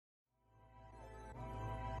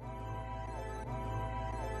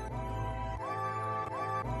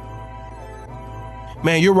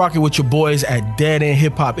Man, you're rocking with your boys at Dead End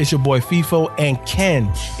Hip Hop. It's your boy FIFO and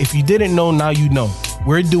Ken. If you didn't know, now you know.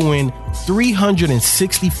 We're doing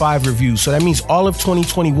 365 reviews. So that means all of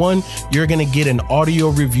 2021, you're going to get an audio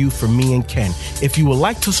review from me and Ken. If you would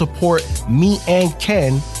like to support me and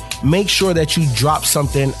Ken, make sure that you drop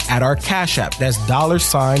something at our Cash App. That's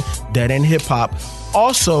 $ Dead End Hip Hop.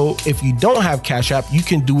 Also, if you don't have Cash App, you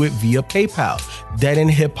can do it via PayPal,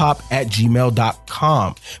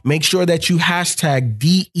 deadendhiphop@gmail.com. Make sure that you hashtag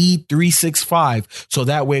DE365 so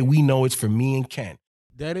that way we know it's for me and Ken.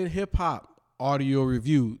 Dead End Hip Hop audio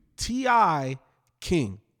review, T.I.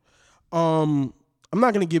 King. I'm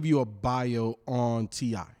not going to give you a bio on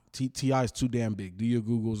T.I. T.I. is too damn big. Do your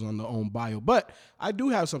Googles on the own bio. But I do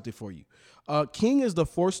have something for you. King is the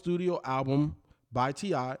fourth studio album by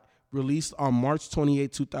T.I., released on March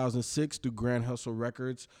 28, 2006 through Grand Hustle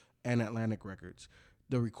Records and Atlantic Records.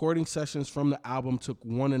 The recording sessions from the album took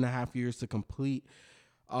 1.5 years to complete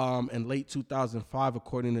in late 2005,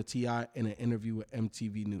 according to T.I. in an interview with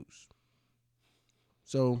MTV News.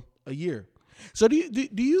 So, a year. So, do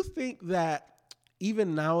you think that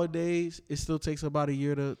even nowadays it still takes about a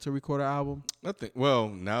year to record an album?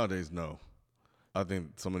 Nowadays, no. I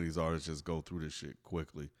think some of these artists just go through this shit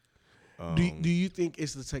quickly. Do you think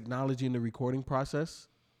it's the technology in the recording process?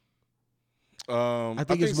 I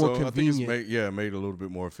think it's more so. convenient. I think it's made a little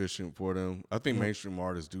bit more efficient for them. I think mainstream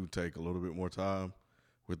artists do take a little bit more time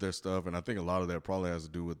with their stuff, and I think a lot of that probably has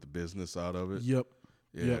to do with the business side of it. Yep.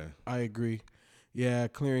 Yeah. Yep. I agree. Yeah,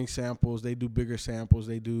 clearing samples. They do bigger samples.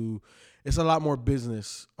 It's a lot more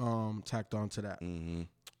business tacked onto that. Mm-hmm.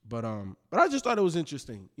 But I just thought it was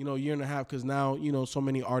interesting, a year and a half, because now, so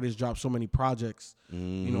many artists drop so many projects,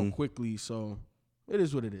 quickly. So it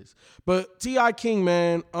is what it is. But T.I. King,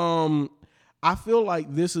 man, I feel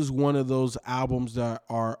like this is one of those albums that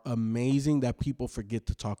are amazing that people forget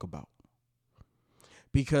to talk about.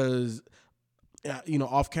 Because,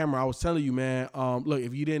 off camera, I was telling you, man, look,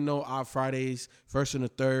 if you didn't know Odd Fridays, first and the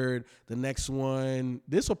third, the next one,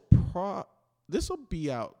 this will be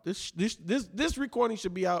out. This recording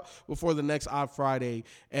should be out before the next Odd Friday.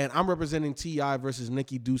 And I'm representing T.I. versus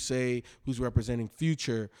Nikki Duce, who's representing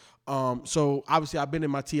Future. So obviously I've been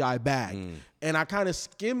in my T.I. bag. And I kind of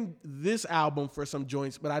skimmed this album for some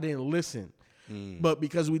joints, but I didn't listen. But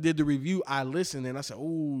because we did the review, I listened and I said,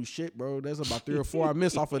 "Oh shit, bro, there's about 3 or 4 I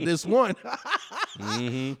missed off of this one."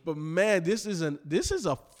 But man, this is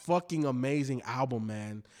a fucking amazing album,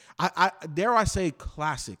 man. I dare I say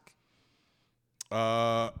classic.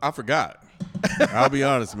 I forgot. I'll be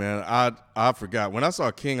honest, man. I forgot. When I saw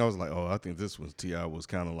King, I was like, "Oh, I think this was T.I. was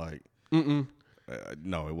kind of like."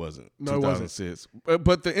 No, it wasn't. No, 2006.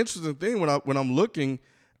 But the interesting thing when I'm looking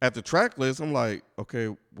at the track list, I'm like, okay,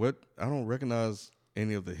 what? I don't recognize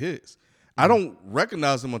any of the hits. I don't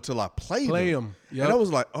recognize them until I play them. Yep. And I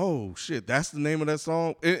was like, oh shit, that's the name of that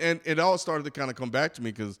song. And it all started to kind of come back to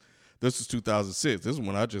me because this is 2006. This is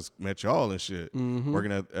when I just met y'all and shit,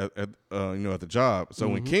 working at the job. So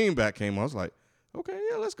when King back came, I was like, okay,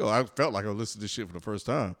 yeah, let's go. I felt like I listened to this shit for the first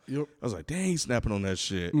time. Yep. I was like, dang, he's snapping on that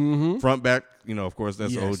shit. Front, back, of course,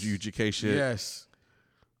 that's the old UGK shit. Yes.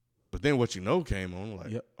 But then What You Know came on,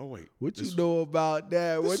 like, oh wait. What you know about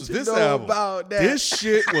that? What you know album. about that? This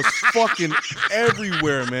shit was fucking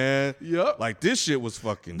everywhere, man. Yep. Like, this shit was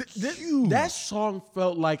fucking huge. That song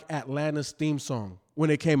felt like Atlanta's theme song when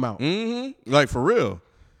it came out. Like, for real.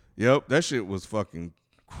 Yep, that shit was fucking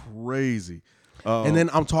crazy. And then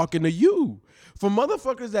I'm talking to you. For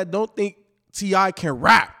motherfuckers that don't think T.I. can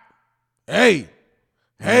rap, hey,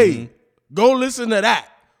 go listen to that.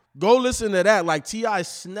 Go listen to that. Like, T.I.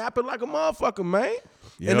 snapping like a motherfucker, man.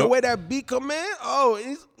 Yep. And the way that beat come in,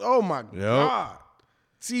 oh my God.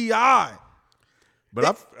 T.I.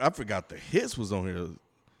 But I forgot the hits was on here.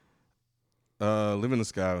 Live in the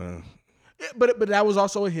Sky, man. Yeah, but that was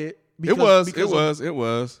also a hit. It was.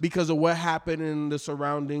 Because of what happened in the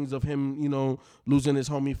surroundings of him, losing his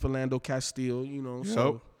homie Philando Castile,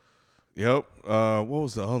 so. Yep. What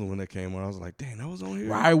was the other one that came on? I was like, dang, that was on here?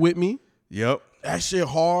 Ride With Me. Yep. That shit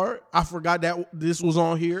hard. I forgot that this was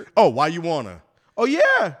on here. Oh, Why You Wanna? Oh,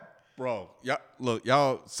 yeah. Bro,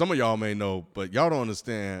 y'all, some of y'all may know, but y'all don't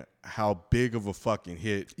understand how big of a fucking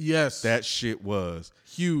hit that shit was.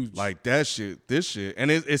 Huge. Like, this shit, and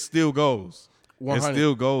it still goes. 100. It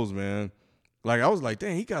still goes, man. Like, I was like,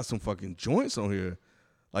 dang, he got some fucking joints on here.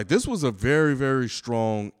 Like, this was a very, very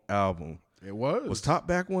strong album. It was. Was Top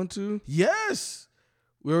Back one too? Yes.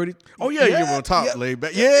 We already. Oh, yeah, you were on Top laid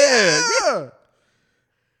back. Yeah.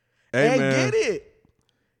 Hey, and man. Get it.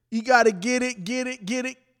 You got to get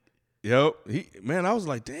it. Yep. I was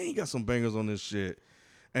like, dang, he got some bangers on this shit.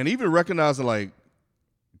 And even recognizing, like,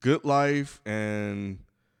 Good Life, and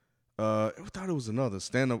I thought it was another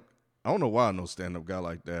stand-up. I don't know why I know stand-up guy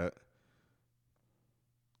like that.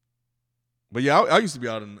 But yeah, I used to be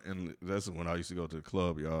out in that's when I used to go to the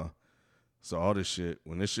club, y'all. So all this shit,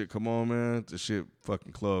 when this shit come on, man, the shit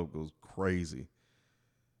fucking club goes crazy.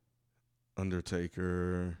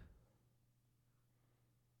 Undertaker,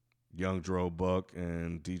 Young Dro, Buck,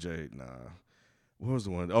 and DJ. Nah, what was the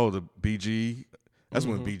one? Oh, the BG. That's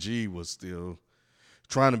when BG was still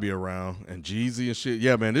trying to be around, and Jeezy and shit.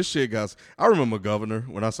 Yeah, man, this shit got. I remember Governor.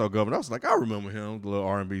 When I saw Governor, I was like, I remember him, the little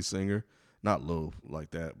R&B singer. Not little like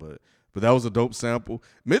that, but that was a dope sample.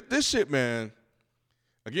 This shit, man.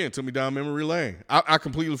 Again, took me down memory lane. I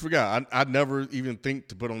completely forgot. I never even think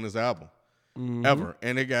to put on this album ever,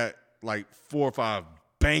 and it got like 4 or 5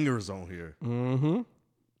 bangers on here.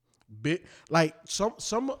 Bit like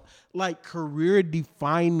some like career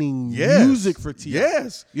defining music for T.I.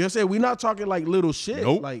 Yes, you know what I'm saying. We're not talking like little shit.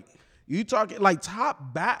 Nope. Like you talking like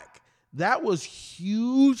Top Back. That was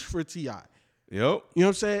huge for T.I. Yep. You know what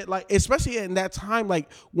I'm saying? Like especially in that time,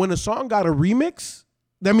 like when a song got a remix.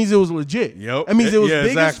 That means it was legit. Yep. That means it was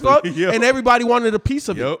big as fuck, and everybody wanted a piece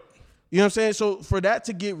of it. You know what I'm saying? So for that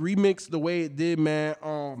to get remixed the way it did, man,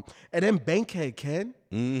 and then Bankhead, Ken.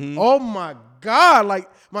 Oh my God, like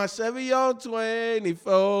my 7 on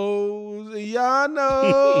 24s, y'all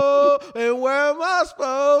know, and where am I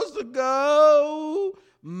supposed to go?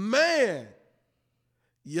 Man.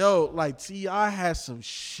 Yo, like T.I. has some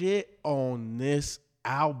shit on this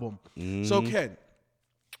album. So Ken,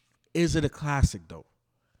 is it a classic though?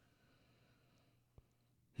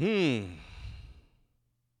 I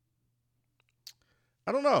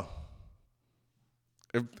don't know.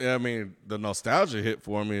 I mean, the nostalgia hit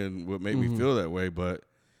for me and would make me feel that way, but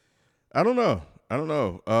I don't know. I'm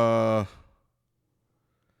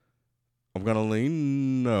gonna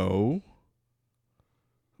lean no.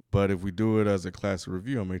 But if we do it as a classic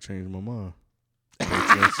review, I may change my mind.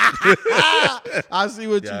 I see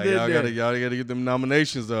what you did there. Y'all gotta get them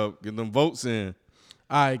nominations up, get them votes in.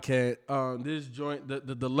 All right, Kat. This joint, the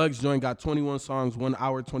deluxe joint, got 21 songs, 1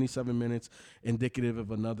 hour, 27 minutes, indicative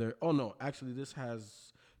of another. Oh, no. Actually, this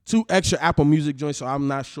has 2 extra Apple Music joints, so I'm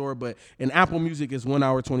not sure. But in Apple Music, it's 1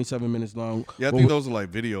 hour, 27 minutes long. Yeah, I think those are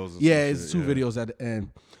like videos. Yeah, it's 2 videos at the end.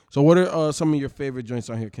 So what are some of your favorite joints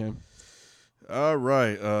on here, Cam? All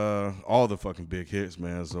right. All the fucking big hits,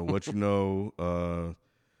 man. So What You Know,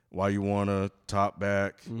 Why You Wanna, Top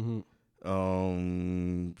Back.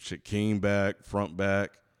 Shit, King Back, Front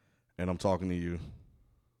Back, and I'm Talking to You.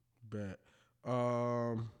 Bet.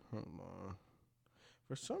 Hold on.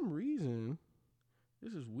 For some reason,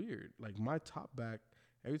 this is weird. Like my Top Back,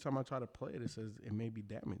 every time I try to play it, it says it may be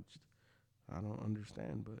damaged. I don't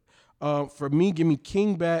understand, but for me, give me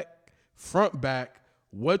King Back, Front Back,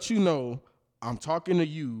 What You Know, I'm Talking to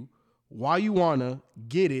You, Why You Wanna,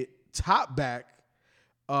 Get It, Top Back,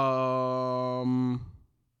 and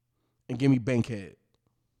give me Bankhead.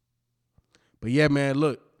 But yeah, man,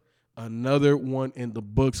 look, another one in the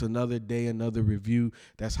books, another day, another review.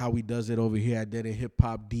 That's how we does it over here at Dead End Hip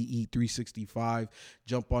Hop DE365.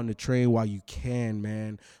 Jump on the train while you can,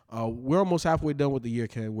 man. We're almost halfway done with the year,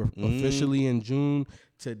 Ken. We're officially in June.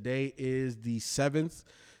 Today is the 7th.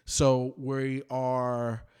 So we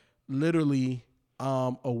are literally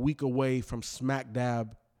a week away from smack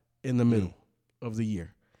dab in the middle of the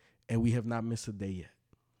year. And we have not missed a day yet.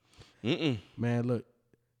 Man, look,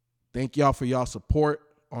 thank y'all for y'all support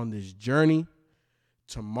on this journey.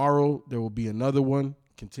 Tomorrow, there will be another one.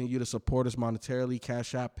 Continue to support us monetarily,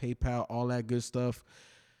 Cash App, PayPal, all that good stuff.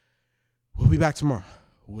 We'll be back tomorrow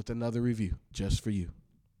with another review just for you.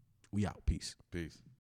 We out. Peace. Peace.